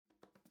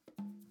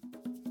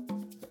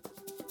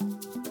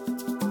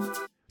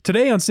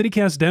Today on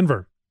CityCast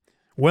Denver,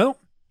 well,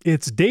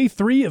 it's day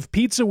 3 of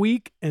Pizza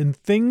Week and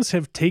things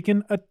have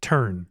taken a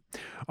turn.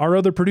 Our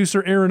other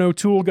producer, Aaron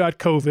O'Toole, got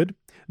COVID.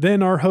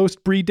 Then our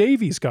host, Bree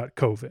Davies, got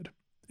COVID.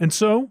 And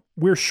so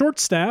we're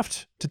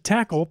short-staffed to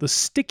tackle the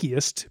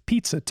stickiest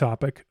pizza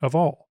topic of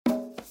all.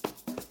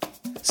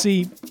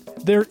 See,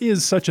 there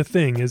is such a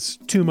thing as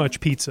too much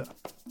pizza.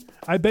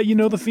 I bet you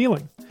know the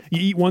feeling. You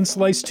eat one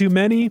slice too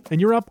many,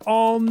 and you're up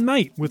all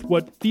night with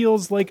what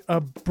feels like a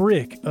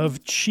brick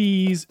of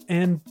cheese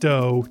and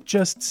dough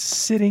just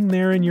sitting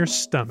there in your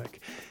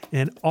stomach,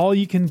 and all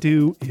you can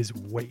do is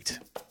wait.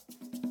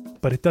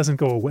 But it doesn't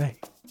go away.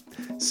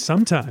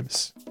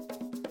 Sometimes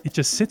it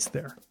just sits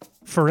there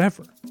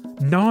forever,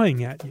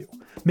 gnawing at you,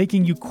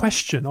 making you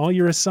question all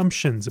your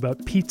assumptions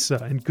about pizza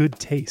and good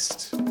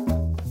taste.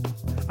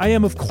 I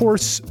am, of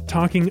course,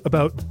 talking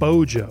about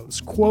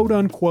Bojo's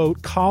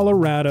quote-unquote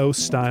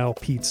Colorado-style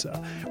pizza,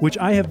 which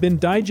I have been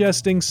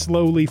digesting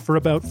slowly for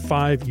about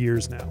 5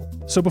 years now.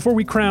 So before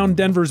we crown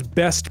Denver's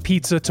best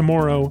pizza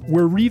tomorrow,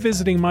 we're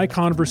revisiting my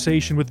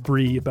conversation with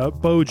Bree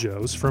about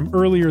Bojo's from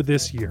earlier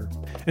this year.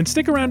 And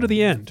stick around to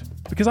the end,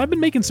 because I've been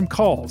making some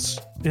calls,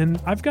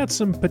 and I've got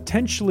some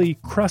potentially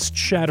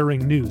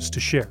crust-shattering news to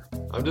share.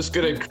 I'm just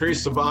going to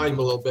increase the volume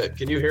a little bit.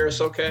 Can you hear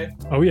us okay?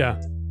 Oh yeah.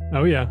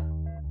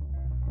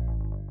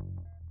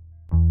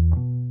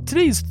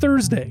 Today is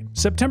Thursday,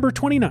 September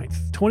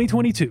 29th,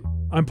 2022.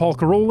 I'm Paul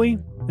Caroli,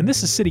 and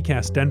this is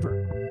CityCast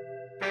Denver.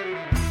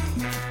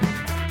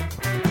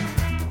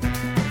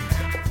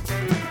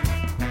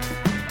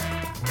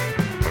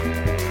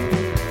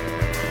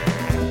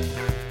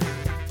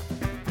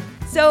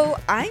 So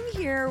I'm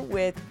here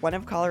with one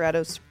of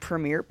Colorado's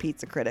premier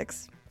pizza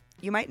critics.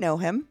 You might know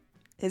him.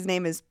 His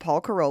name is Paul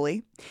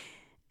Caroli,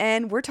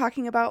 and we're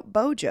talking about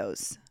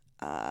Bojo's.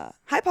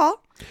 Hi,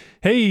 Paul.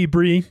 Hey,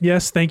 Bree.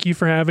 Yes, thank you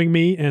for having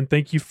me, and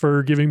thank you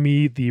for giving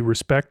me the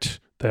respect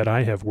that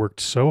I have worked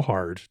so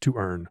hard to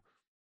earn.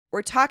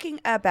 We're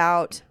talking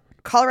about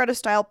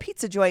Colorado-style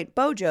pizza joint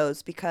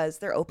Bojo's because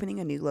they're opening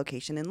a new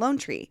location in Lone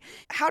Tree.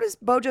 How does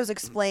Bojo's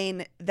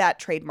explain that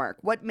trademark?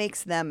 What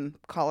makes them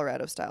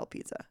Colorado-style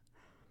pizza?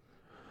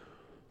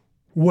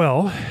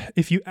 Well,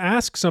 if you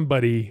ask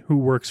somebody who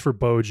works for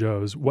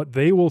Bojo's, what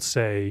they will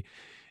say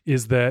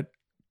is that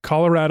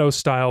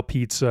Colorado-style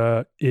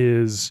pizza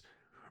is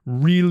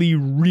really,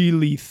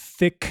 really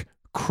thick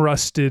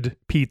crusted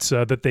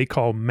pizza that they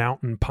call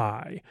mountain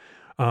pie.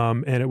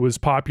 And it was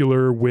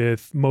popular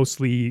with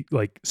mostly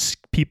like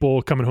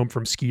people coming home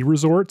from ski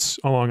resorts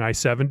along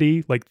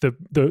I-70. Like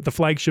the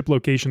flagship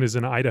location is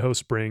in Idaho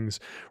Springs,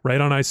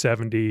 right on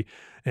I-70.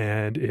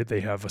 And they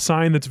have a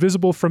sign that's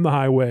visible from the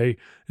highway.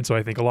 And so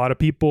I think a lot of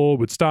people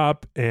would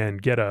stop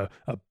and get a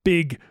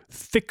big,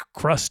 thick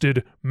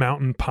crusted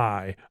mountain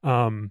pie.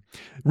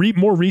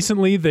 More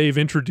recently, they've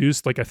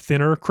introduced like a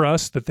thinner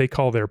crust that they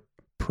call their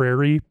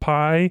prairie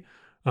pie.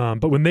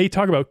 But when they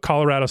talk about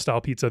Colorado-style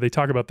pizza, they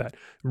talk about that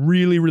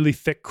really, really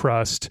thick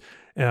crust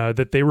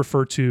that they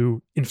refer to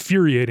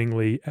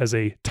infuriatingly as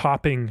a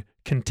topping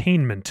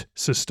containment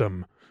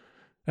system,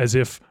 as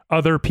if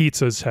other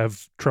pizzas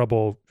have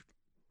trouble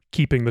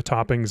keeping the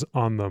toppings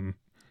on them,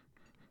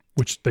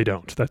 which they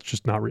don't. That's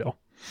just not real.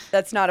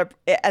 That's not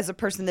as a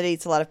person that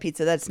eats a lot of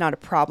pizza, that's not a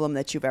problem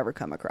that you've ever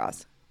come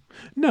across.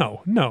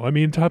 No. I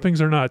mean, toppings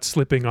are not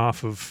slipping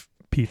off of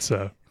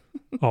pizza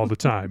all the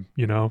time,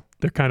 you know?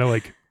 They're kind of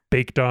like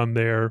baked on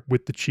there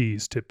with the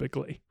cheese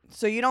typically.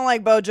 So you don't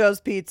like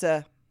Bojo's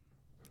pizza,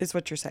 is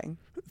what you're saying?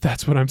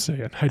 That's what I'm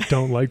saying. I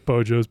don't like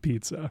Bojo's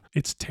pizza.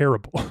 It's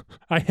terrible.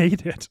 I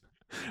hate it.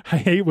 I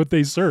hate what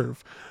they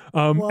serve.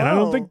 And I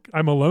don't think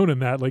I'm alone in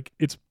that. Like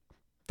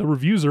the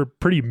reviews are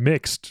pretty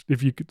mixed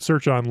if you could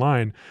search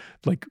online.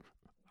 Like,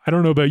 I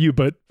don't know about you,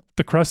 but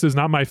the crust is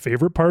not my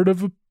favorite part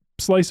of a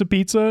slice of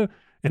pizza.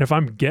 And if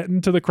I'm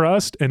getting to the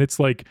crust and it's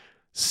like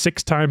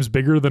 6 times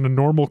bigger than a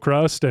normal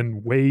crust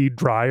and way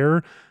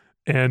drier,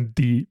 and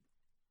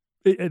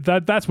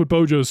that's what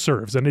Bojo's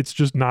serves, and it's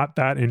just not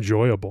that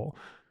enjoyable.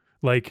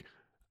 Like,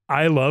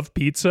 I love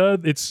pizza.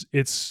 It's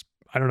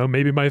I don't know,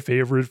 maybe my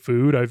favorite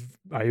food.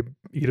 I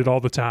eat it all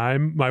the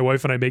time. My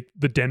wife and I make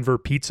the Denver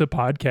Pizza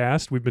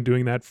Podcast. We've been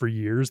doing that for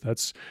years.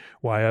 That's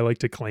why I like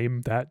to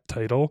claim that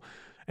title.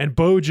 And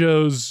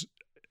Bojo's,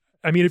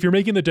 I mean, if you're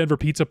making the Denver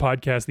Pizza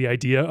Podcast, the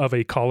idea of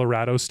a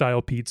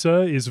Colorado-style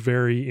pizza is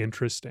very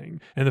interesting.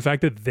 And the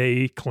fact that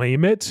they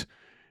claim it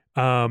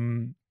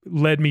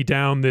led me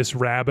down this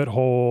rabbit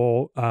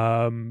hole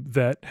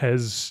that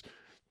has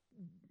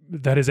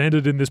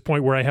ended in this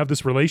point where I have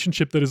this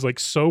relationship that is like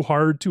so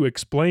hard to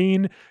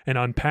explain and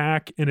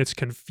unpack, and it's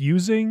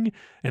confusing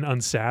and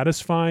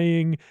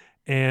unsatisfying,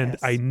 and yes.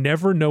 I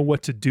never know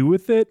what to do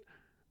with it.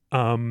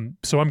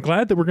 So I'm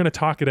glad that we're going to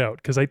talk it out,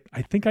 because I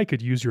think I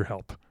could use your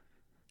help.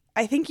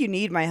 I think you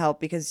need my help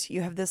because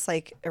you have this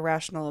like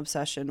irrational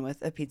obsession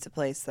with a pizza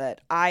place that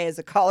I, as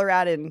a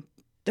Coloradan,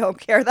 don't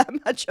care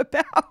that much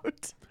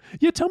about.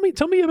 Yeah, tell me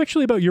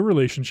actually about your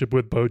relationship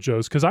with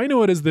Bojo's, because I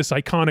know it as this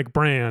iconic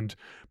brand,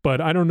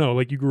 but I don't know,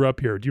 like, you grew up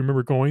here. Do you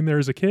remember going there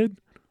as a kid?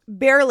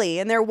 Barely.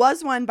 And there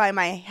was one by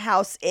my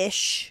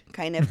house-ish,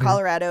 kind of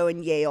Colorado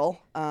and Yale.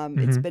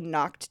 It's been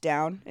knocked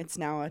down. It's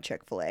now a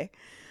Chick-fil-A.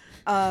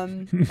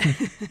 I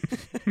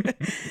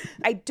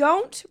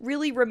don't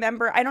really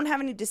remember. I don't have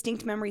any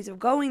distinct memories of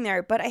going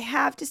there, but I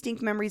have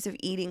distinct memories of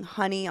eating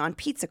honey on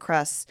pizza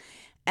crusts.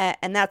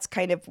 And that's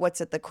kind of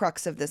what's at the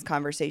crux of this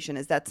conversation,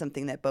 is that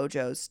something that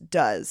Bojo's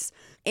does.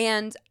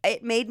 And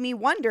it made me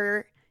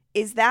wonder,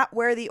 is that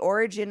where the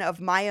origin of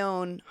my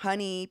own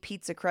honey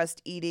pizza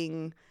crust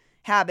eating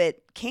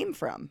habit came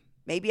from?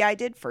 Maybe I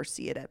did first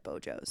see it at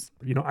Bojo's.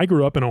 You know, I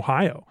grew up in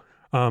Ohio.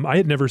 I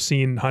had never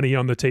seen honey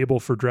on the table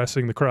for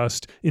dressing the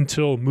crust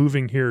until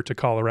moving here to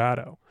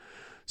Colorado.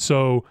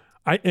 So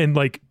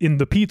like in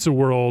the pizza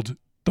world,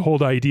 the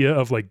whole idea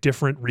of like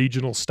different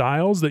regional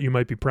styles that you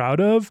might be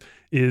proud of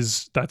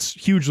that's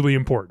hugely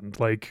important.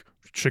 Like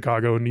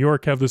Chicago and New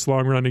York have this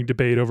long running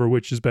debate over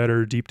which is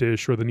better, deep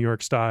dish or the New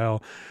York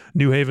style.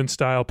 New Haven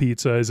style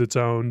pizza is its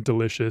own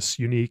delicious,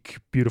 unique,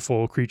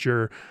 beautiful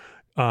creature.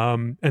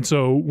 And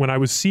so when I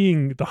was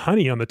seeing the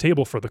honey on the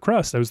table for the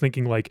crust, I was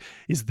thinking like,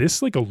 is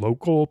this like a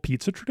local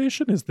pizza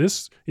tradition? Is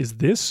this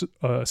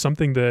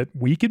something that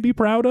we could be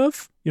proud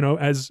of, you know,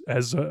 as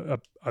a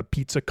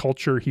pizza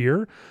culture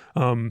here?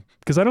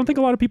 Because I don't think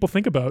a lot of people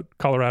think about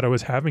Colorado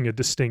as having a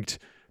distinct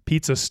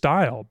pizza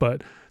style,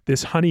 but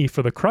this honey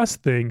for the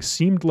crust thing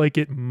seemed like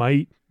it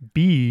might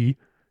be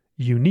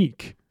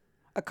unique.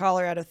 A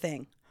Colorado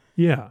thing.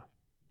 Yeah.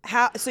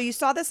 So you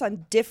saw this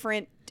at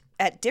different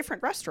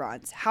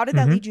restaurants. How did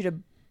that lead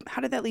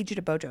you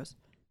to Bojo's?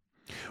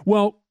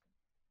 Well,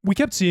 we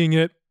kept seeing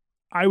it.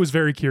 I was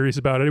very curious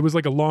about it. It was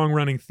like a long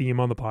running theme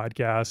on the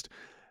podcast.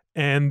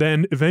 And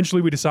then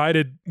eventually we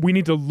decided we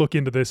need to look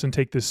into this and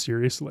take this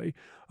seriously.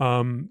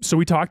 So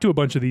we talked to a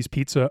bunch of these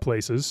pizza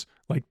places,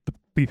 like the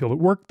people that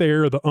work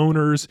there, the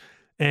owners,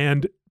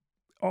 and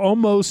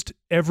almost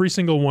every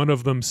single one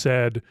of them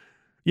said,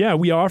 yeah,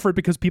 we offer it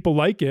because people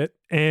like it.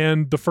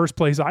 And the first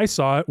place I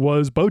saw it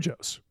was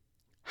Bojo's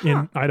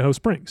in Idaho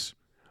Springs.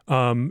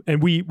 And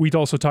we'd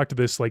also talked to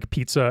this like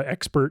pizza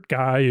expert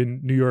guy in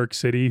New York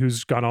City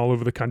who's gone all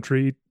over the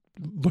country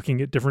looking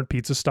at different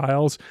pizza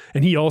styles.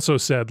 And he also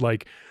said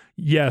like,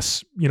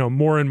 yes, you know,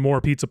 more and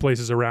more pizza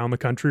places around the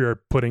country are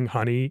putting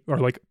honey or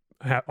like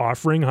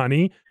offering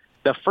honey.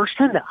 The first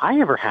time that I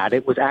ever had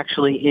it was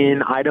actually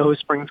in Idaho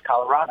Springs,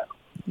 Colorado.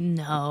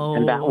 No.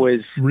 And that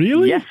was...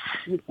 Really? Yes,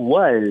 it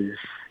was.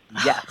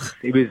 Yes.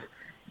 It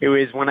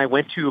was when I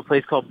went to a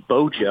place called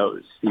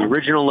Bojo's, the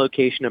original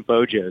location of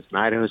Bojo's in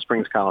Idaho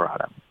Springs,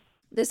 Colorado.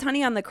 This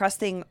honey on the crust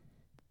thing,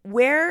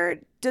 where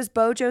does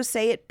Bojo's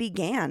say it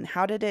began?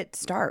 How did it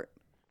start?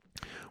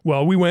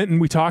 Well, we went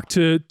and we talked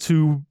to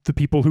the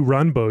people who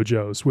run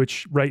Bojo's,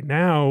 which right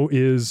now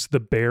is the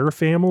Bear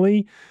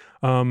family.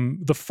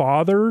 The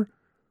father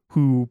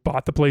who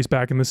bought the place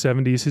back in the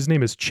 70s, his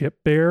name is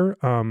Chip Bear.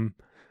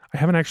 I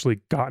haven't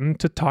actually gotten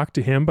to talk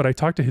to him, but I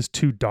talked to his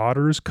two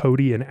daughters,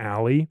 Cody and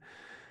Allie.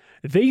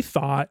 They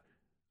thought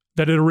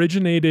that it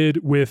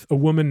originated with a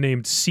woman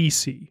named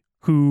Cece,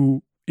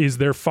 who is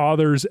their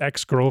father's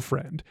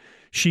ex-girlfriend.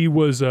 She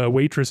was a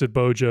waitress at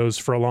Bojo's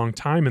for a long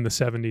time in the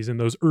 70s, in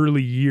those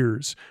early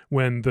years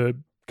when the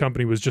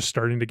company was just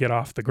starting to get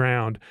off the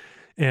ground.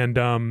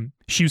 And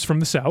she was from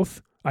the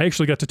South. I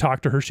actually got to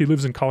talk to her. She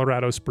lives in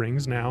Colorado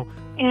Springs now.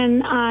 In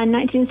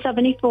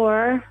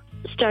 1974,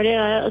 started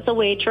as a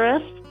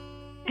waitress,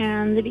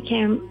 and they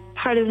became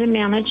part of the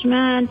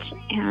management,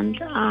 and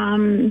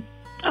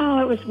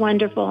it was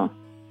wonderful.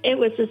 It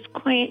was this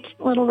quaint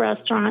little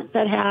restaurant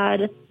that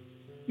had,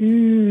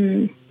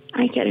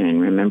 I can't even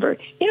remember.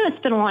 You know,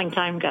 it's been a long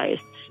time, guys,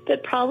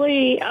 but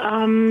probably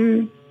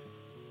 7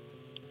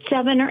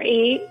 or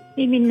 8,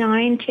 maybe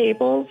 9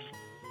 tables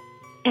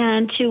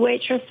and 2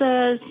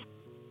 waitresses.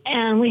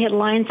 And we had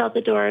lines out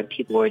the door.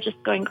 People were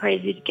just going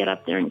crazy to get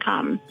up there and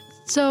come.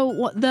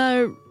 So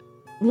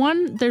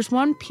there's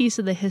one piece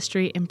of the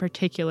history in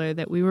particular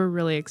that we were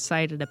really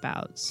excited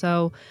about.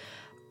 So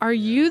are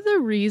you the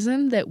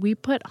reason that we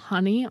put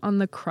honey on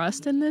the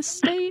crust in this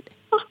state?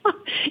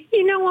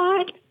 You know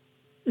what?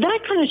 That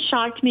kind of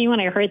shocked me when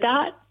I heard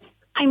that.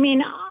 I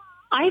mean,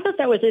 I thought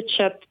that was a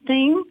Chip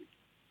thing.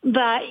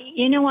 But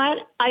you know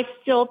what? I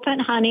still put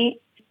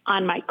honey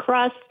on my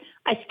crust.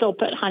 I still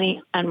put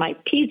honey on my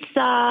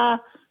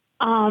pizza.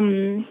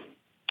 I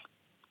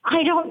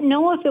don't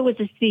know if it was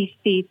a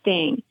CC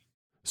thing.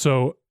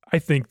 So I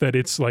think that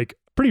it's like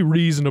pretty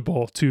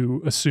reasonable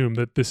to assume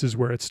that this is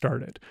where it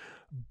started.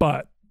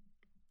 But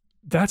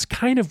that's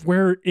kind of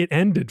where it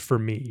ended for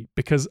me,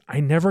 because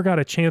I never got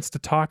a chance to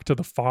talk to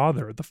the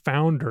father, the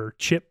founder,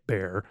 Chip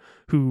Bear,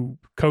 who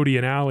Cody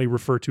and Allie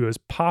refer to as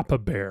Papa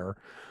Bear,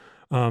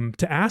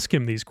 to ask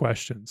him these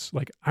questions.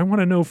 Like, I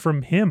want to know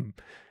from him.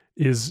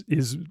 Was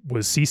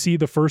Cece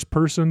the first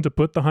person to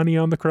put the honey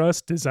on the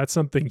crust? Is that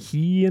something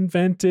he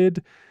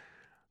invented,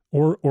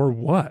 or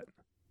what?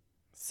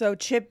 So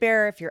Chip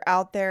Bear, if you're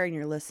out there and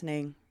you're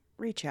listening,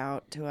 reach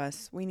out to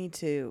us. We need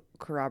to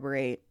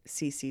corroborate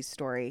Cece's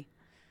story.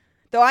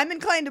 Though I'm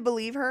inclined to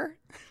believe her.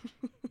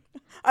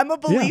 I'm a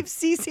believe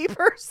Cece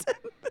person.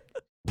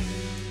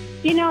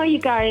 You know, you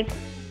guys,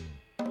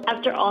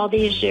 after all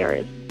these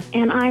years,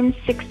 and I'm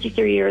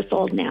 63 years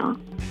old now.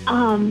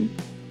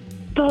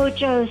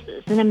 Bojo's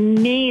is an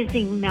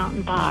amazing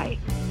mountain pie.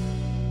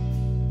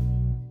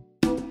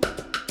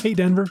 Hey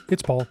Denver,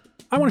 it's Paul.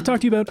 I want to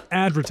talk to you about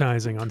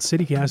advertising on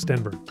CityCast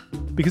Denver,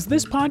 because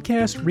this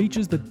podcast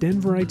reaches the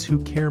Denverites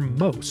who care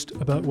most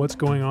about what's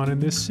going on in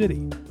this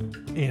city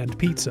and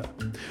pizza.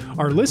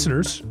 Our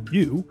listeners,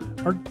 you,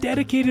 are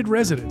dedicated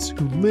residents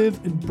who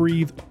live and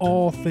breathe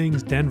all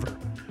things Denver.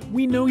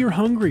 We know you're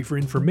hungry for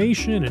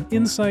information and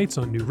insights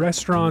on new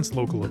restaurants,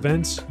 local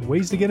events, and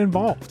ways to get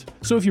involved.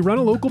 So if you run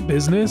a local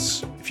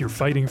business, if you're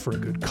fighting for a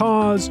good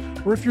cause,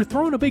 or if you're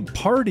throwing a big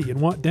party and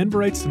want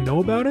Denverites to know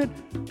about it,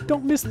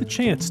 don't miss the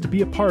chance to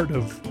be a part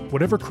of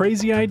whatever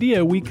crazy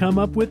idea we come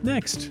up with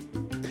next.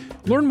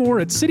 Learn more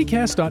at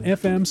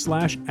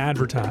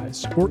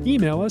citycast.fm/advertise or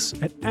email us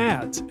at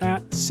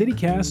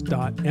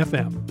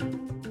ads@citycast.fm.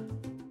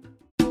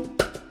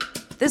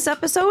 This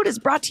episode is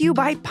brought to you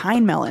by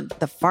Pine Melon,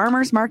 the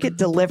farmer's market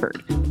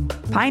delivered.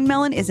 Pine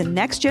Melon is a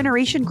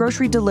next-generation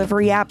grocery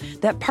delivery app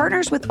that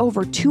partners with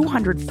over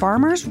 200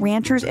 farmers,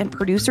 ranchers, and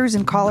producers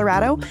in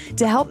Colorado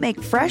to help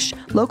make fresh,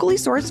 locally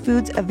sourced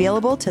foods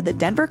available to the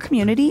Denver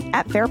community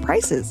at fair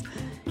prices.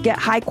 Get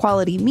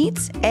high-quality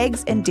meats,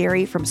 eggs, and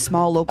dairy from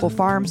small local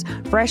farms,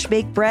 fresh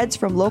baked breads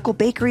from local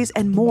bakeries,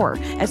 and more,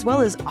 as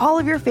well as all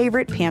of your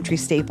favorite pantry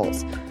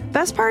staples.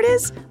 Best part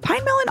is,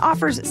 Pine Melon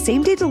offers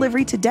same-day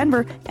delivery to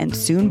Denver and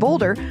soon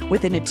Boulder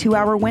within a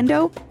 2-hour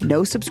window,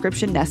 no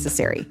subscription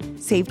necessary.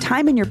 Save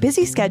time in your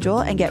busy schedule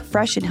and get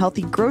fresh and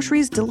healthy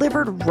groceries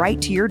delivered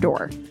right to your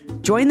door.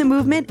 Join the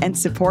movement and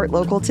support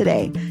local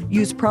today.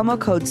 Use promo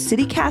code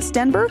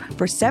CityCastDenver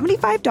for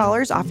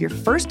 $75 off your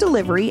first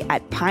delivery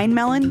at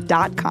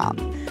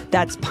pinemelon.com.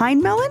 That's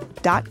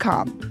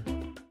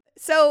pinemelon.com.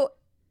 So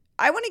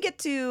I want to get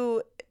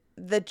to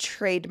the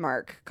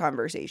trademark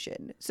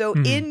conversation. So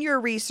in your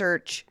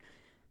research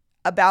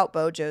about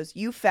Bojo's,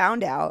 you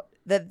found out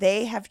that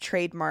they have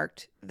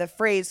trademarked the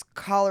phrase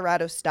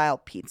Colorado style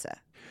pizza.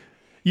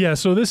 Yeah,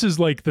 so this is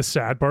like the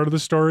sad part of the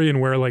story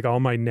and where like all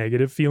my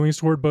negative feelings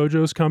toward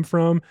Bojo's come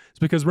from. It's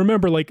because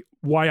remember, like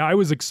why I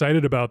was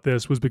excited about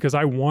this was because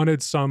I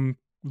wanted some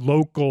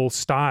local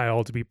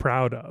style to be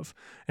proud of.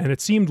 And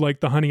it seemed like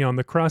the honey on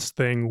the crust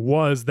thing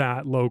was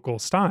that local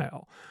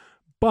style.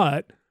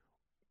 But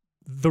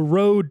the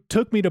road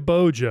took me to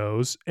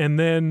Bojo's, and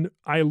then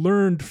I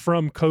learned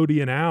from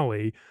Cody and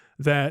Allie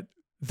that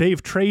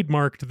they've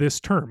trademarked this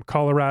term,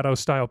 Colorado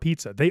style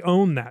pizza. They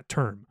own that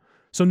term,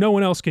 so no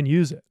one else can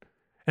use it.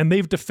 And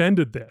they've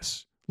defended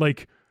this.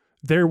 Like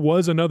there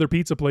was another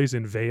pizza place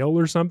in Vail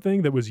or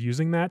something that was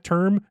using that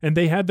term, and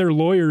they had their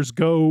lawyers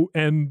go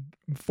and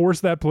force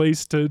that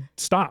place to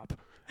stop.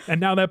 And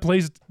now that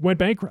place went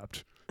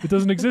bankrupt. It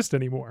doesn't exist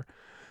anymore.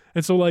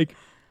 And so like,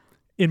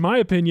 in my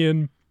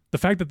opinion, the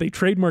fact that they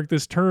trademarked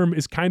this term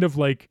is kind of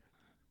like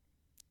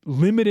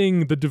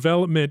limiting the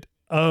development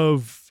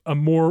of a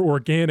more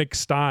organic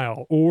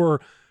style, or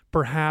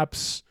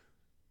perhaps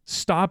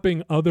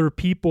stopping other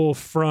people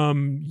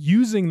from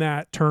using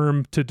that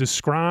term to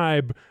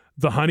describe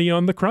the honey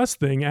on the crust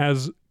thing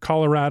as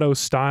Colorado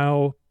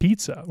style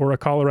pizza or a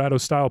Colorado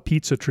style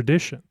pizza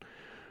tradition,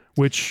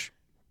 which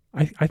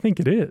I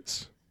think it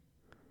is.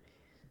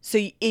 So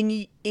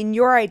in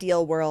your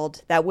ideal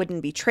world, that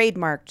wouldn't be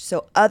trademarked,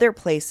 so other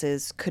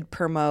places could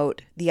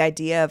promote the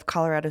idea of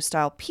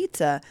Colorado-style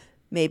pizza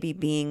maybe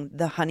being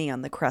the honey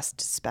on the crust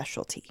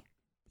specialty.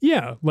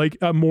 Yeah, like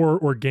a more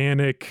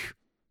organic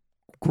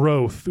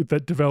growth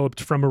that developed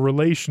from a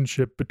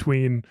relationship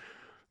between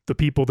the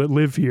people that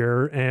live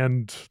here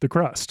and the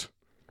crust.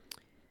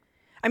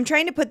 I'm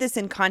trying to put this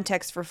in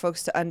context for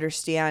folks to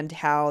understand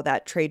how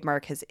that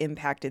trademark has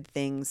impacted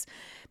things,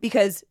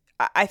 because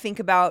I think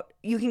about,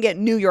 you can get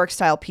New York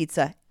style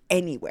pizza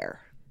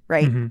anywhere,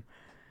 right? Mm-hmm.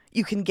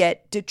 You can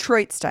get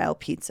Detroit style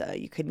pizza.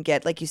 You can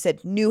get, like you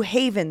said, New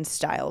Haven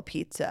style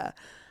pizza.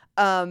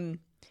 And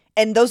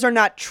those are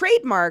not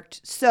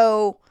trademarked.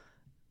 So,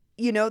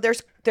 you know,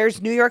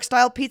 there's New York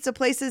style pizza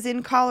places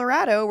in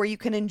Colorado where you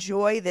can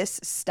enjoy this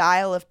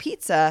style of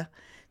pizza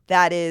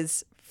that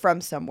is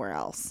from somewhere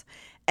else.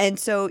 And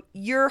so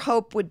your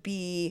hope would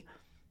be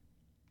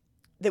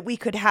that we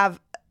could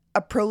have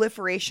a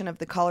proliferation of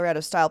the Colorado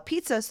style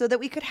pizza so that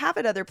we could have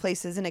it other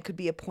places and it could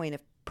be a point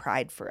of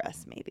pride for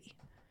us, maybe.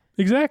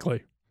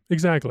 Exactly.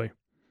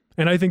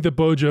 And I think that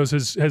Bojo's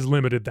has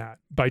limited that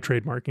by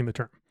trademarking the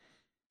term.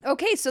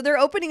 Okay, so they're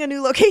opening a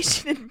new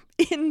location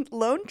in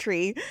Lone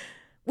Tree.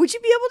 Would you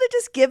be able to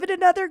just give it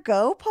another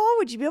go, Paul?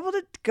 Would you be able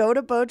to go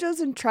to Bojo's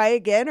and try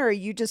again? Or are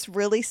you just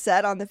really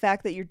set on the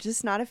fact that you're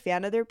just not a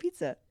fan of their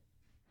pizza?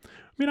 I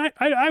mean,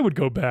 I would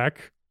go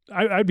back.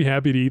 I'd be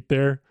happy to eat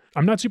there.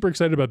 I'm not super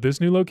excited about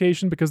this new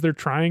location because they're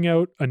trying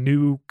out a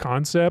new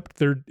concept.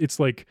 It's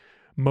like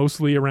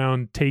mostly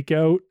around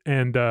takeout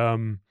and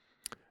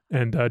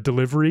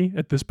delivery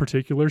at this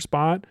particular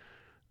spot.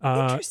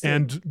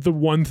 And the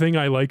one thing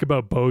I like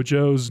about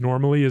Bojo's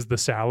normally is the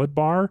salad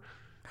bar.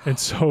 And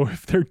so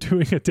if they're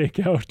doing a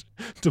takeout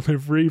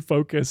delivery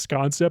focused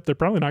concept, they're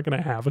probably not going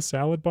to have a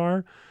salad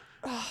bar.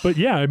 But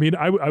yeah, I mean,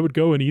 I would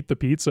go and eat the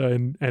pizza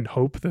and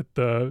hope that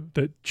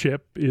that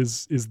Chip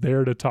is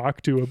there to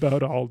talk to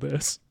about all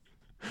this.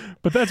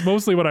 But that's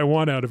mostly what I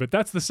want out of it.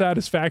 That's the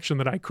satisfaction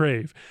that I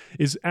crave,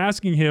 is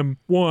asking him,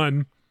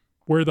 one,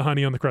 where the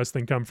honey on the crust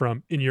thing come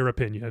from, in your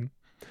opinion?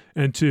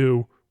 And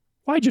two,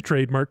 why'd you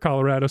trademark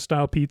Colorado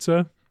style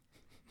pizza?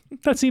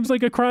 That seems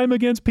like a crime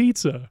against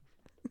pizza.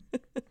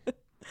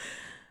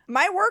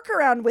 My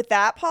workaround with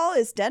that, Paul,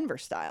 is Denver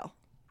style.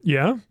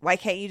 Yeah? Why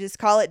can't you just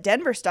call it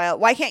Denver style?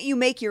 Why can't you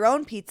make your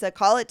own pizza,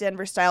 call it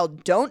Denver style,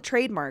 don't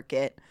trademark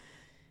it,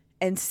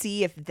 and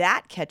see if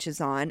that catches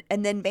on?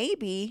 And then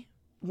maybe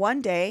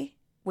one day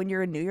when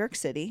you're in New York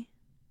City,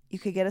 you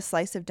could get a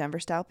slice of Denver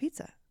style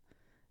pizza,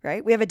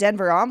 right? We have a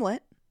Denver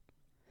omelet.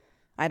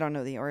 I don't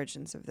know the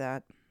origins of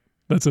that.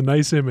 That's a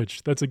nice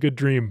image. That's a good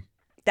dream.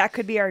 That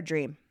could be our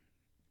dream.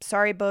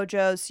 Sorry,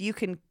 Bojo's. You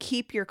can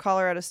keep your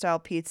Colorado style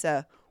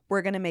pizza.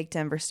 We're going to make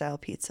Denver style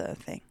pizza a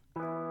thing.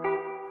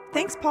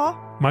 Thanks, Paul.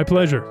 My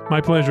pleasure. My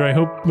pleasure. I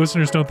hope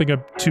listeners don't think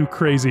I'm too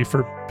crazy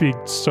for being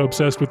so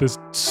obsessed with this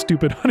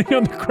stupid honey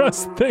on the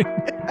crust thing.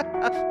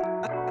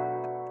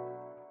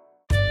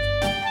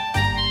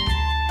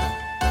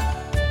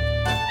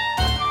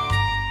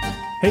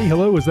 Hey,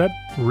 hello. Is that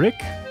Rick?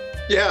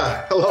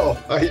 Yeah, hello.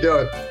 How you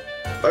doing?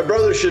 My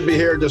brother should be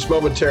here just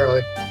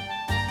momentarily.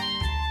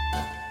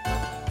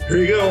 Here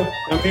you go.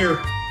 I'm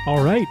here.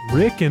 All right.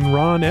 Rick and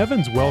Ron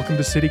Evans, welcome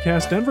to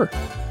CityCast Denver.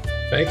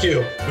 Thank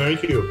you.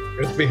 Thank you.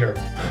 Good to be here.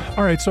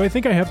 All right. So I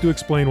think I have to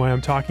explain why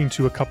I'm talking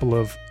to a couple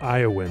of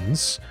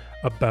Iowans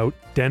about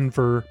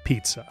Denver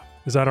pizza.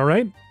 Is that all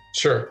right?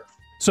 Sure.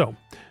 So,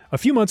 a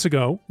few months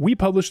ago, we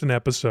published an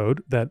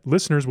episode that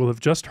listeners will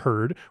have just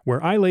heard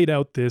where I laid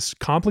out this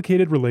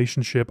complicated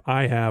relationship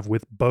I have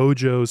with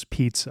Bojo's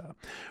Pizza,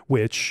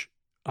 which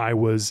I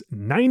was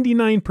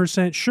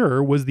 99%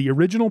 sure was the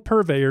original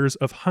purveyors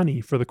of honey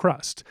for the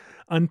crust,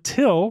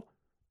 until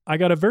I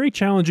got a very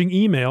challenging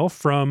email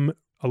from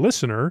a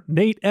listener,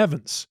 Nate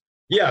Evans.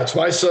 Yeah, it's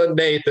my son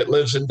Nate that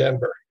lives in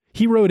Denver.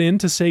 He wrote in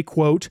to say,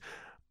 quote,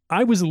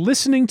 I was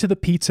listening to the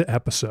pizza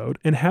episode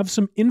and have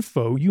some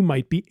info you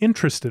might be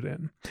interested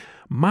in.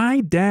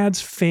 My dad's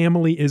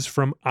family is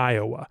from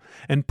Iowa,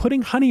 and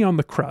putting honey on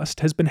the crust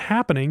has been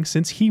happening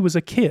since he was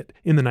a kid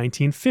in the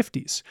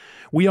 1950s.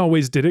 We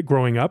always did it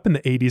growing up in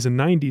the 80s and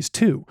 90s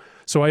too,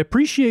 so I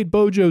appreciate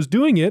Bojo's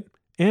doing it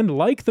and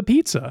like the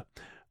pizza,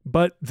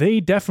 but they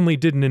definitely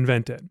didn't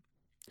invent it.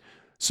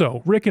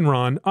 So, Rick and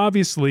Ron,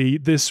 obviously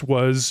this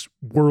was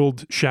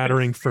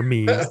world-shattering for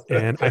me,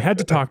 and I had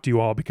to talk to you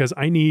all because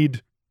I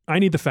need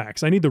the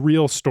facts. I need the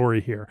real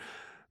story here.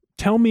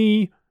 Tell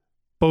me,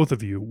 both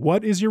of you,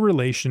 what is your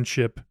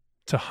relationship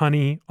to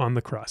honey on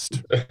the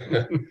crust?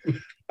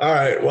 All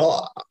right.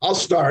 Well, I'll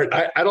start.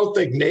 I don't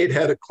think Nate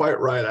had it quite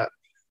right.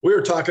 We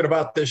were talking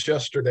about this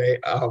yesterday.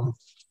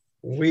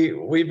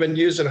 We've been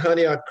using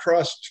honey on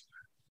crust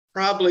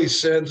probably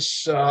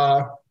since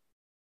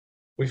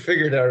we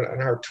figured out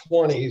in our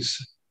 20s.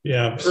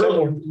 Yeah,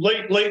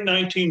 late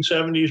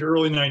 1970s,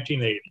 early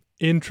 1980s.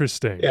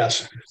 Interesting.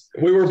 Yes.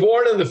 We were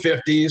born in the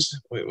 50s.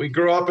 We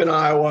grew up in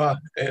Iowa,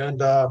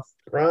 and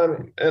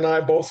Ron and I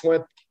both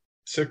went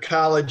to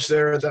college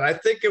there. That I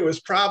think it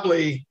was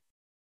probably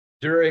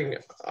during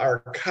our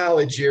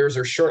college years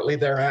or shortly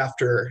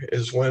thereafter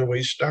is when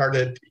we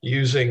started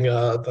using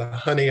the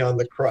honey on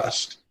the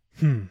crust.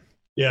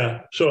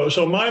 Yeah.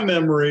 So my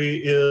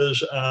memory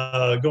is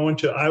going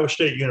to Iowa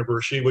State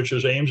University, which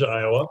is Ames,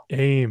 Iowa.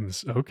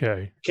 Ames.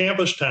 Okay.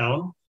 Campus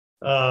town.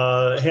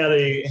 Had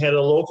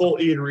a local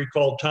eatery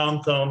called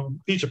Tom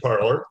Thumb Pizza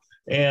Parlor,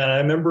 and I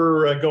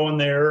remember going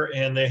there,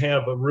 and they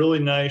have a really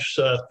nice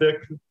thick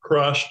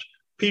crust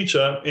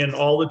pizza, and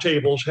all the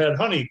tables had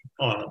honey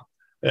on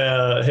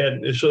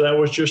them. So that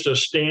was just a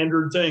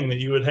standard thing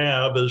that you would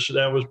have.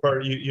 That was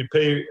part of you'd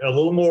pay a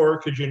little more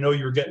because you know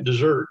you were getting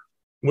dessert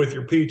with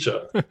your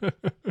pizza.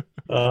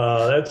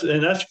 That's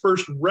the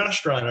first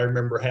restaurant I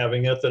remember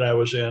having it that I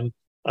was in.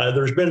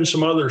 There's been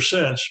some others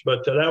since,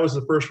 but that was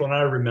the first one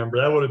I remember.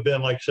 That would have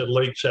been, like I said,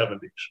 late 70s.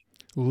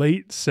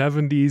 Late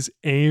 70s,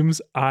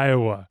 Ames,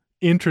 Iowa.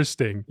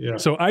 Interesting. Yeah.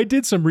 So I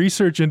did some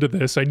research into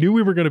this. I knew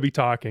we were going to be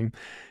talking,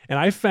 and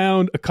I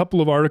found a couple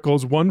of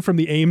articles, one from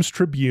the Ames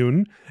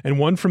Tribune and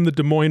one from the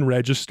Des Moines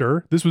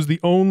Register. This was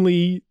the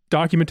only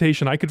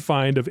documentation I could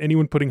find of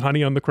anyone putting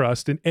honey on the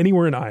crust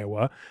anywhere in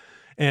Iowa.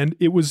 And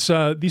it was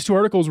these two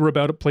articles were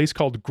about a place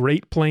called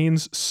Great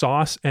Plains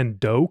Sauce and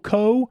Dough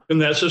Co.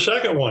 And that's the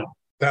second one.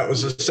 That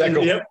was the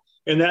second. Yep.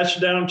 And that's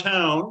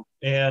downtown.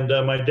 And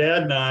my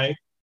dad and I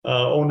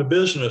owned a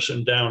business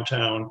in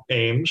downtown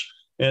Ames.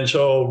 And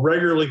so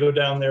regularly go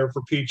down there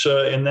for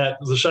pizza. And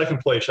the second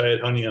place I had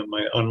honey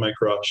on my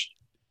crust.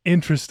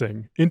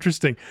 Interesting.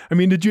 I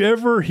mean, did you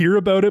ever hear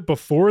about it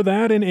before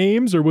that in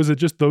Ames, or was it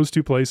just those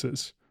two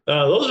places?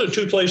 Those are the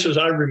two places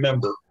I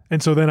remember.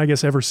 And so then I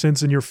guess ever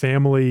since in your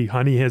family,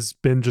 honey has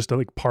been just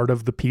like part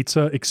of the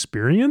pizza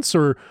experience,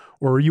 or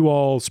are you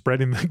all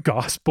spreading the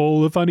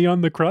gospel of honey on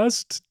the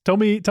crust? Tell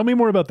me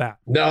more about that.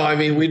 No, I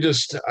mean, we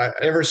just,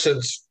 ever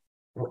since,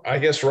 I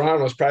guess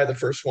Ron was probably the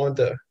first one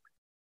to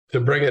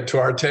bring it to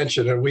our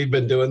attention. And we've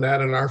been doing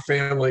that in our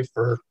family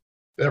for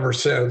ever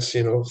since,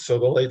 so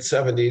the late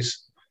 70s.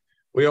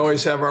 We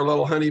always have our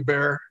little honey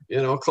bear,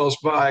 close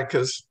by,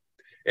 because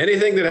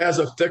anything that has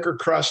a thicker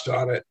crust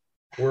on it,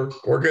 we're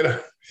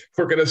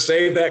gonna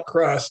save that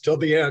crust till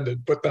the end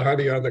and put the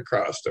honey on the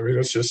crust. I mean,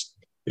 it's just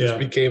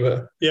became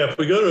a If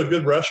we go to a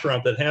good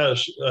restaurant that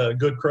has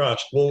good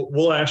crust,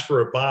 we'll ask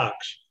for a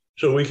box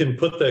so we can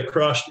put that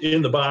crust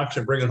in the box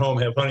and bring it home,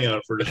 have honey on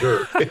it for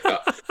dessert.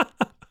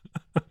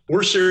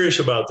 We're serious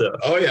about this.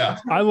 Oh yeah,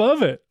 I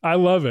love it.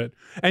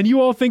 And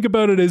you all think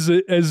about it as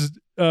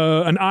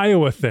an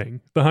Iowa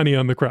thing, the honey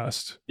on the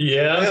crust.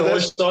 Yeah, I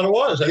always thought it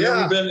was. I've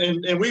never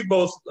been, and we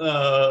both,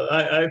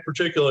 I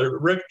particularly,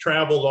 Rick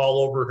traveled all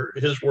over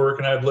his work,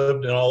 and I've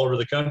lived all over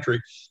the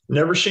country.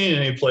 Never seen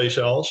any place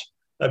else.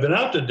 I've been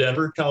out to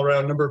Denver,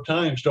 Colorado a number of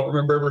times. Don't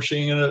remember ever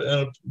seeing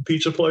a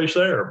pizza place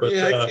there. But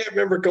I can't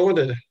remember going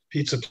to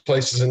pizza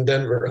places in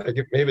Denver.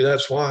 Maybe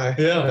that's why.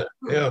 Yeah.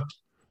 Yeah.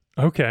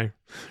 Okay.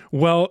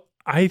 Well,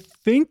 I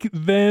think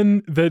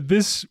then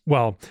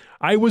that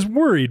I was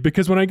worried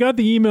because when I got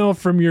the email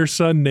from your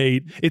son,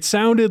 Nate, it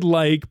sounded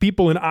like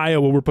people in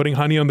Iowa were putting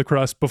honey on the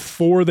crust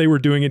before they were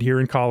doing it here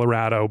in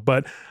Colorado.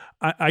 But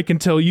I can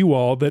tell you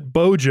all that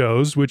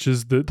Bojo's, which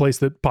is the place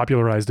that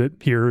popularized it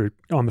here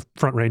on the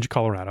Front Range of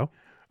Colorado,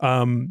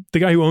 the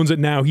guy who owns it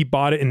now, he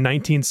bought it in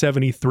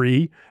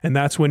 1973, and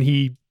that's when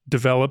he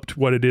developed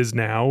what it is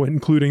now,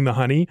 including the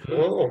honey.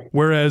 Oh.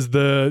 Whereas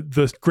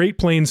the Great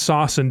Plains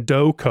Sauce and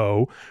Dough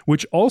Co.,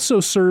 which also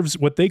serves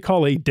what they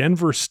call a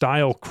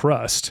Denver-style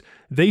crust,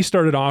 they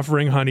started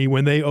offering honey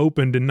when they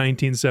opened in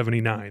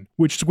 1979,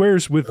 which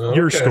squares with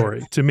your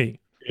story to me.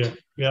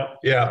 Yeah,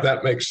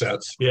 that makes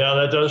sense. Yeah,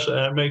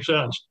 that makes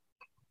sense.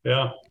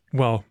 Yeah.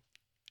 Well,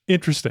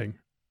 interesting.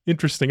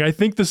 I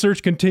think the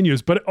search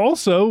continues, but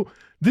also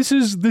this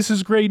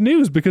is great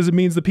news because it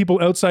means the people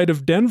outside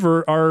of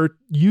Denver are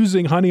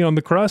using honey on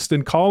the crust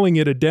and calling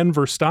it a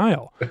Denver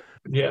style.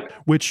 Yeah.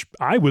 Which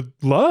I would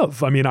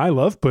love. I mean, I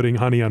love putting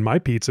honey on my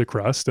pizza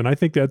crust, and I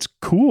think that's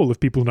cool if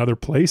people in other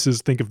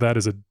places think of that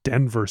as a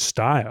Denver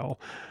style.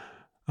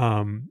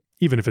 Even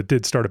if it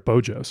did start at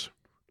Bojo's.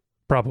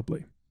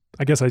 Probably.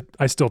 I guess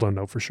I still don't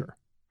know for sure.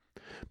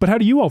 But how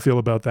do you all feel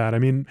about that? I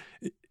mean,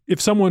 if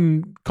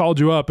someone called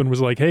you up and was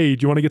like, hey,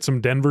 do you want to get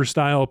some Denver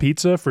style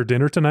pizza for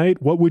dinner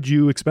tonight? What would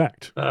you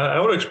expect? I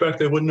would expect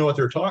they wouldn't know what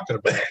they're talking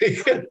about.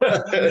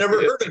 I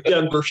never heard of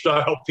Denver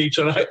style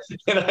pizza.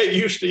 And I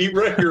used to eat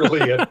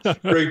regularly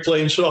at Great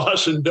Plains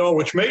Sauce and Dough,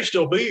 which may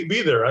still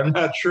be there. I'm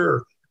not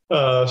sure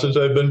since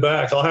I've been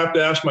back. I'll have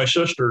to ask my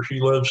sister. She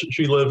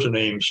lives in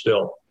Ames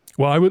still.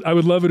 Well, I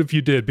would love it if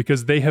you did,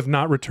 because they have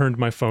not returned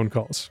my phone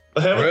calls.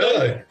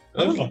 Really?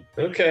 Oh.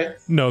 Okay.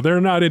 No,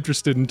 they're not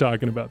interested in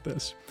talking about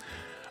this.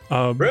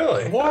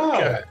 Really? Wow.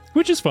 Okay.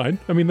 Which is fine.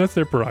 I mean, that's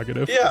their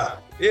prerogative.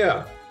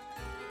 Yeah.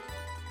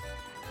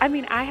 I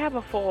mean, I have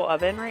a full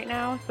oven right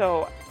now,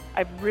 so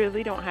I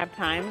really don't have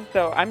time.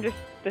 So I'm just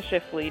the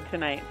shift lead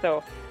tonight.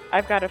 So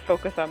I've got to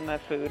focus on the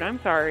food.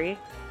 I'm sorry.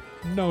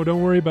 No,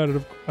 don't worry about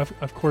it.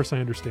 Of course I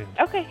understand.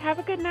 Okay, have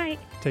a good night.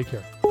 Take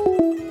care.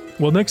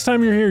 Well, next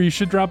time you're here, you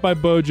should drop by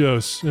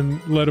Bojo's and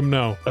let them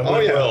know. Oh,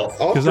 yeah.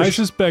 Because I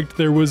suspect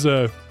there was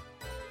an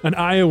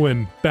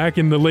Iowan back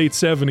in the late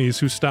 70s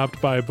who stopped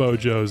by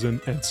Bojo's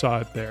and saw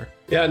it there.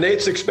 Yeah,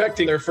 Nate's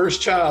expecting their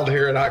first child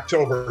here in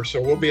October,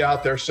 so we'll be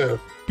out there soon.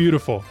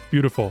 Beautiful.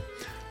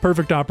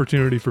 Perfect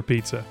opportunity for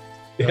pizza.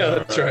 Yeah,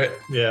 that's right.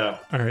 Yeah.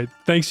 All right.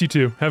 Thanks, you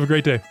two. Have a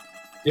great day.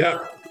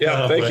 Yeah.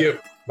 Thank you.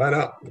 Bye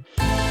now.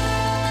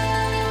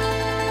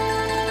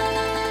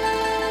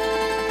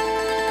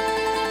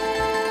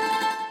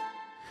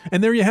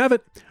 And there you have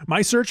it.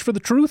 My search for the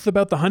truth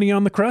about the honey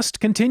on the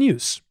crust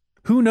continues.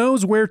 Who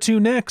knows where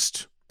to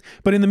next?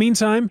 But in the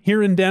meantime,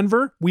 here in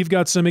Denver, we've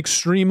got some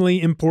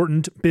extremely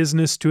important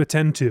business to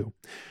attend to.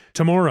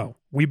 Tomorrow,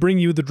 we bring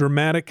you the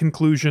dramatic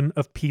conclusion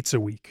of Pizza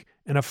Week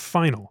and a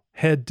final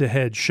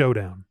head-to-head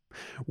showdown.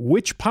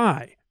 Which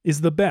pie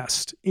is the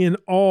best in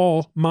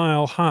all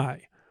Mile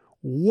High?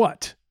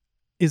 What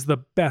is the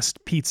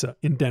best pizza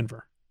in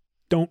Denver?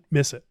 Don't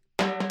miss it.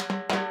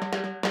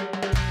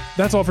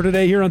 That's all for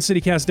today here on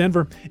CityCast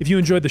Denver. If you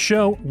enjoyed the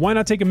show, why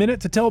not take a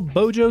minute to tell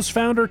Bojo's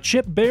founder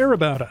Chip Bear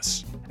about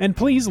us? And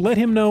please let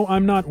him know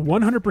I'm not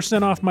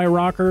 100% off my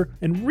rocker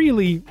and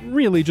really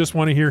just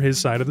want to hear his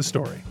side of the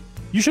story.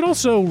 You should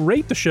also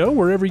rate the show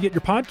wherever you get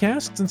your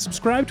podcasts and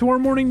subscribe to our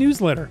morning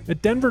newsletter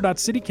at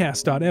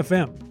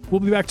denver.citycast.fm.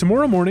 We'll be back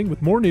tomorrow morning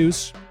with more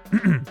news.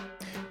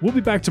 We'll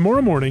be back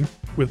tomorrow morning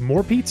with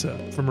more pizza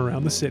from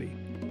around the city.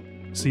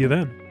 See you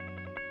then.